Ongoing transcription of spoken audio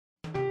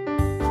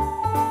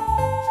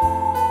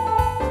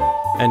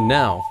And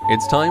now,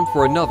 it's time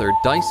for another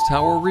Dice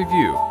Tower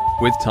review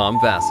with Tom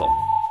Vasel.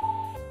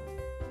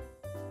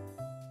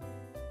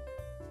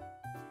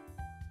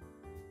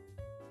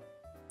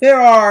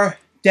 There are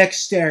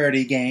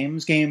dexterity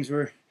games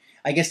where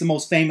I guess the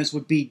most famous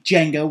would be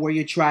Jenga, where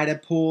you try to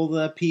pull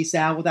the piece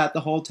out without the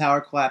whole tower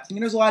collapsing.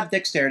 And there's a lot of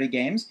dexterity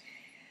games.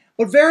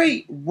 But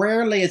very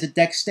rarely is a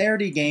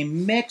dexterity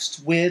game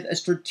mixed with a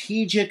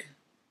strategic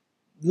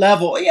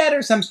level. Yeah,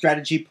 there's some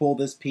strategy, pull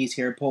this piece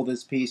here, pull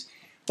this piece.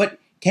 But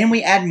can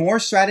we add more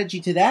strategy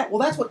to that? Well,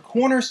 that's what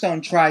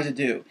Cornerstone tries to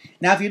do.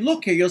 Now, if you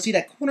look here, you'll see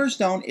that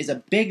Cornerstone is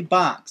a big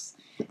box.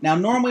 Now,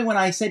 normally when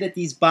I say that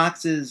these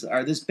boxes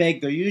are this big,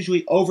 they're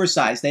usually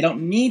oversized. They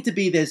don't need to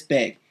be this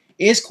big.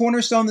 Is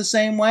Cornerstone the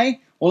same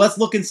way? Well, let's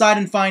look inside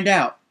and find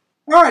out.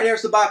 All right,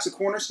 here's the box of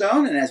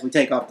Cornerstone, and as we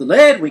take off the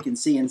lid, we can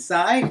see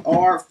inside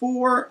are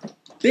 4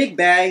 big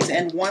bags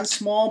and 1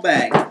 small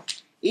bag.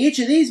 Each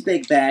of these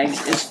big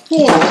bags is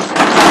full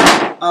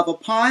of a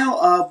pile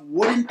of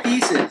wooden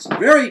pieces.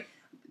 Very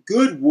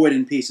good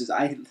wooden pieces.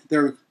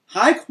 They're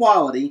high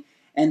quality,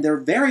 and they're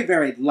very,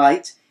 very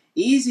light,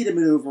 easy to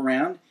move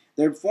around.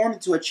 They're formed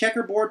into a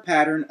checkerboard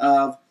pattern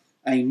of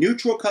a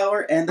neutral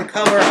color and the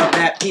color of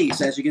that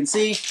piece. As you can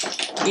see,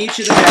 each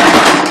of the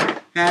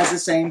bags has the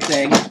same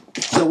thing.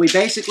 So we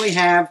basically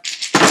have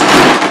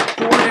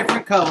 4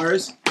 different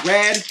colors: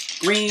 red,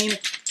 green,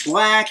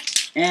 black,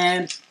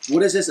 and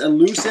what is this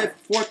elusive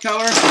 4th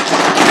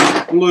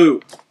color?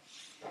 Blue.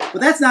 But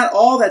that's not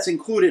all that's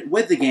included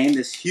with the game,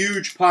 this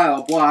huge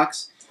pile of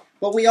blocks.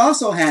 But we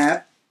also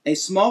have a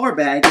smaller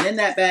bag, and in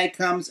that bag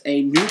comes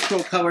a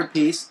neutral colored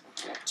piece,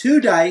 2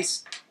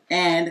 dice,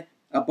 and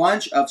a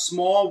bunch of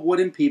small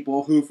wooden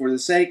people who, for the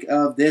sake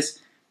of this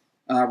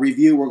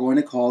review, we're going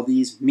to call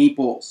these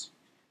meeples.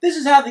 This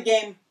is how the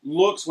game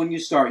looks when you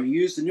start. You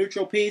use the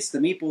neutral piece. The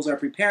meeples are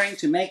preparing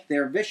to make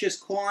their vicious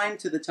climb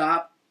to the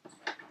top.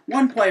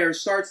 One player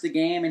starts the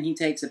game, and he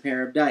takes a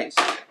pair of dice.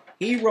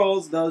 He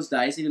rolls those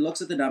dice, and he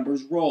looks at the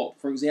numbers rolled.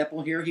 For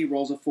example, here he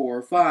rolls a 4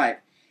 or 5.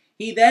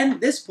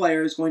 This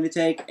player is going to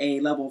take a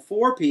level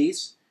 4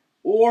 piece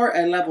or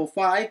a level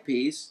 5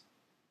 piece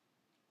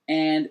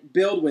and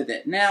build with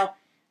it. Now,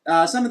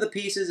 some of the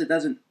pieces, it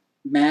doesn't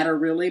matter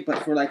really,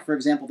 but for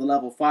example, the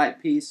level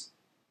 5 piece,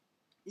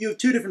 you have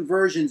 2 different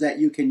versions that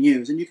you can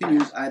use, and you can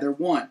use either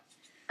one.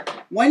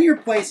 When you're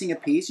placing a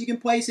piece, you can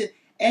place it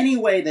any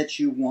way that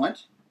you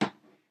want.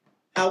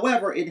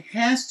 However, it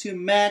has to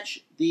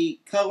match the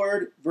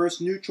colored versus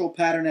neutral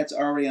pattern that's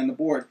already on the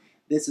board.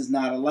 This is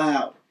not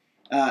allowed.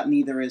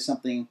 Neither is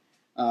something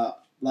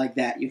like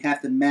that. You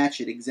have to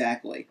match it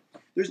exactly.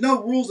 There's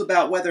no rules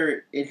about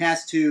whether it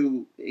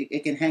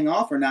can hang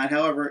off or not.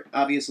 However,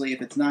 obviously,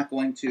 if it's not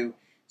going to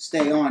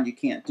stay on, you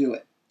can't do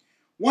it.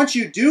 Once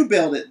you do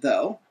build it,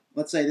 though,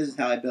 let's say this is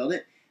how I build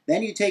it,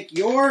 then you take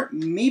your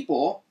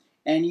meeple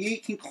and you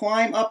can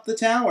climb up the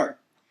tower.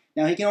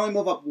 Now, he can only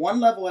move up 1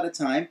 level at a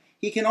time.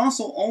 He can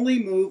also only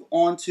move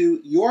onto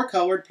your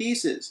colored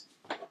pieces.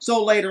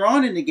 So later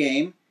on in the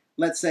game,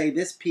 let's say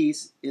this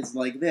piece is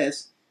like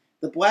this.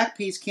 The black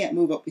piece can't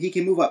move up. He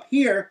can move up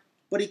here,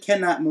 but he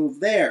cannot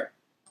move there.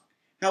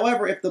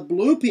 However, if the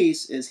blue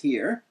piece is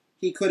here,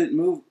 he couldn't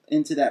move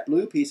into that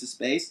blue piece of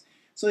space,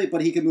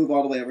 but he can move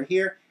all the way over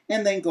here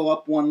and then go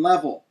up 1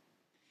 level.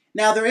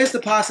 Now, there is the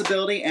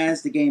possibility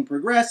as the game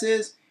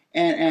progresses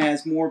and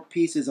as more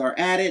pieces are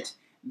added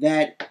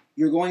that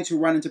you're going to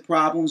run into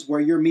problems where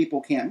your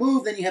meeple can't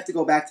move. Then you have to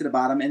go back to the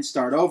bottom and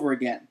start over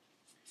again.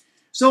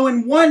 So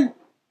in one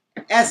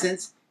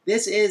essence,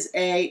 this is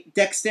a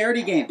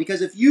dexterity game,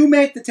 because if you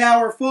make the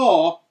tower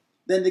fall,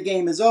 then the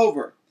game is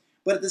over.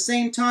 But at the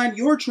same time,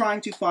 you're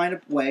trying to find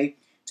a way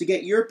to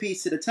get your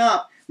piece to the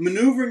top,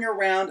 maneuvering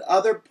around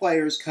other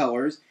players'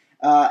 colors,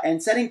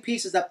 and setting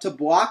pieces up to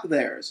block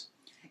theirs.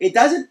 It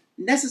doesn't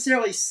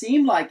necessarily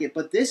seem like it,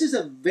 but this is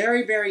a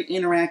very, very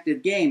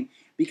interactive game,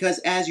 because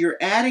as you're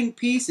adding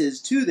pieces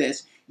to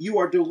this, you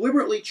are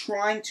deliberately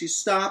trying to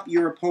stop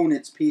your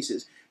opponent's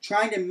pieces,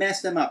 trying to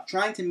mess them up,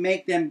 trying to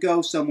make them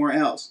go somewhere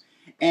else.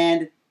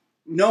 And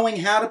knowing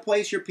how to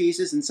place your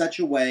pieces in such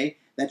a way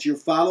that you're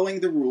following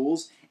the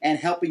rules and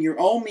helping your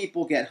own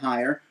meeple get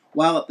higher,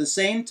 while at the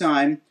same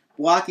time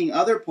blocking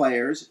other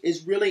players,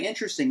 is really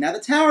interesting. Now, the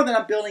tower that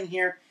I'm building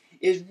here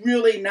is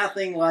really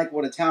nothing like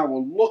what a tower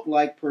will look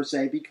like per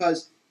se,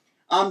 because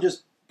I'm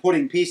just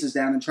putting pieces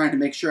down and trying to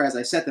make sure as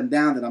I set them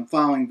down that I'm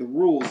following the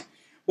rules.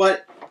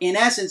 But in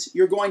essence,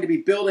 you're going to be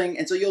building,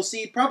 and so you'll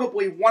see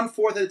probably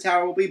 1/4 of the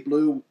tower will be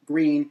blue,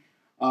 green,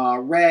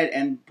 red,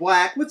 and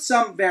black, with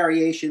some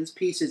variations,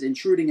 pieces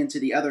intruding into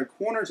the other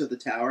corners of the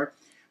tower.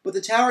 But the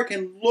tower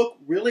can look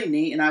really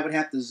neat, and I would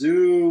have to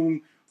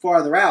zoom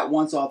farther out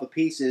once all the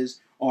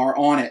pieces are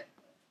on it.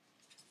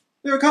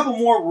 There are a couple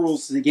more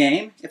rules to the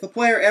game. If a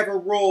player ever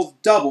rolls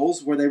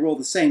doubles, where they roll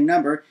the same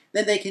number,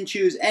 then they can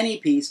choose any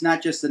piece,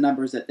 not just the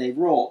numbers that they've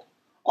rolled.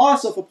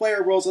 Also, if a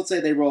player rolls, let's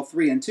say they roll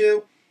 3 and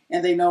 2,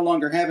 and they no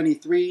longer have any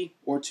 3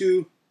 or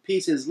 2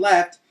 pieces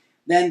left,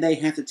 then they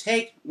have to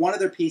take one of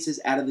their pieces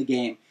out of the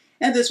game.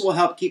 And this will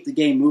help keep the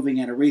game moving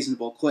at a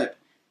reasonable clip.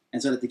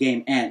 and so that the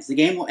game ends. The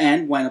game will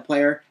end when a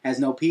player has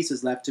no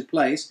pieces left to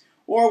place,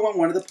 or when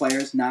one of the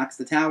players knocks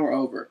the tower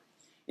over.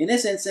 In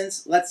this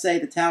instance, let's say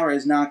the tower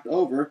is knocked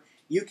over,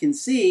 you can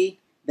see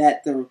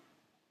that the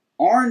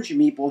orange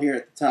meeple here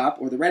at the top,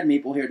 or the red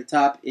meeple here at the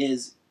top,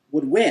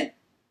 would win.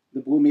 The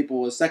blue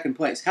meeple is second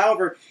place.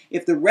 However,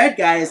 if the red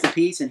guy is the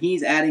piece and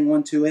he's adding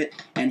one to it,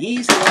 and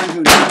he's the one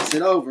who knocks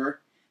it over,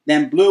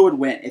 then blue would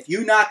win. If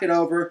you knock it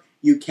over,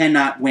 you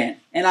cannot win.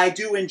 And I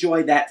do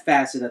enjoy that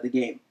facet of the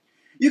game.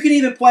 You can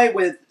even play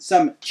with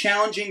some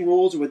challenging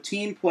rules or with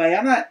team play.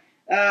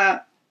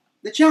 The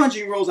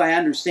challenging rules, I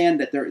understand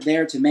that they're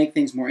there to make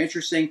things more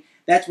interesting.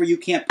 That's where you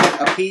can't put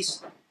a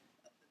piece,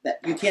 that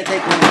you can't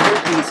take one of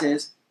your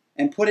pieces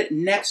and put it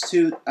next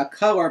to a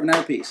color of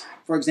another piece.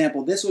 For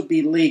example, this would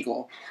be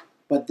legal,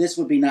 but this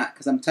would be not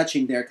because I'm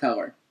touching their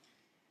color.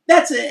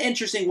 That's an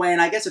interesting way,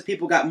 and I guess if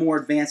people got more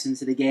advanced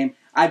into the game,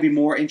 I'd be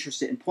more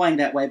interested in playing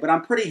that way, but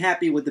I'm pretty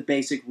happy with the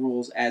basic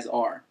rules as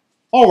are.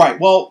 Alright,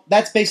 well,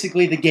 that's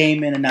basically the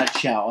game in a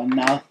nutshell, and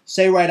I'll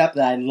say right up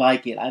that I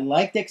like it. I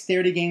like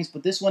dexterity games,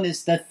 but this one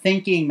is the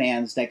thinking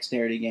man's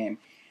dexterity game.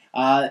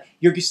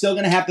 You're still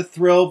going to have the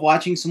thrill of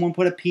watching someone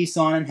put a piece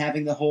on and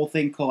having the whole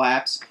thing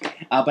collapse,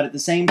 but at the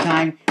same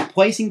time,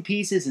 placing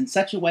pieces in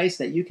such a way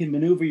so that you can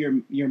maneuver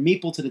your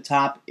meeple to the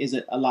top is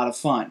a lot of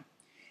fun.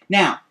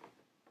 Now,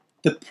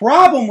 the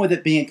problem with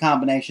it being a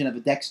combination of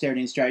a dexterity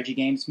and strategy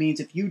games means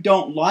if you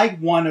don't like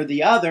one or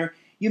the other,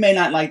 you may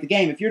not like the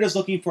game. If you're just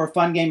looking for a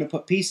fun game to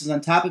put pieces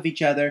on top of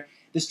each other,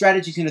 the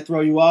strategy is going to throw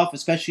you off,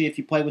 especially if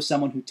you play with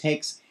someone who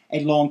takes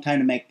a long time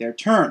to make their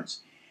turns.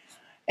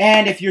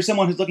 And if you're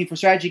someone who's looking for a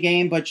strategy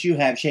game, but you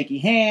have shaky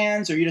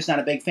hands, or you're just not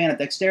a big fan of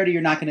dexterity,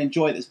 you're not going to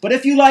enjoy this. But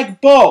if you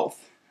like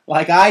both,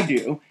 like I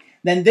do,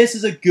 then this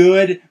is a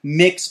good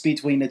mix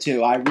between the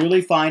two. I really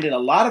find it a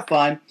lot of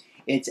fun.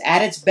 It's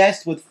at its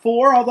best with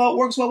 4, although it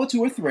works well with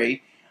 2 or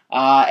 3.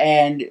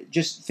 And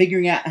just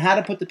figuring out how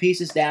to put the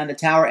pieces down, the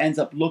tower ends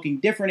up looking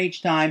different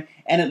each time,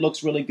 and it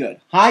looks really good.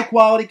 High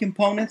quality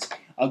components,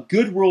 a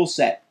good rule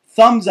set.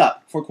 Thumbs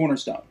up for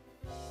Cornerstone.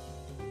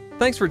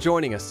 Thanks for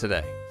joining us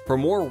today. For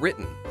more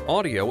written,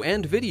 audio,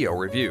 and video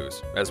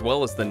reviews, as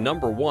well as the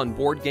 #1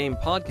 board game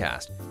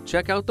podcast,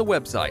 check out the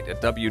website at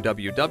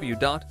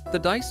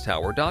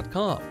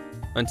www.thedicetower.com.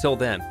 Until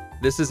then,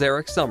 this is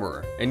Eric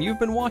Summerer, and you've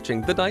been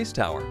watching The Dice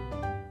Tower.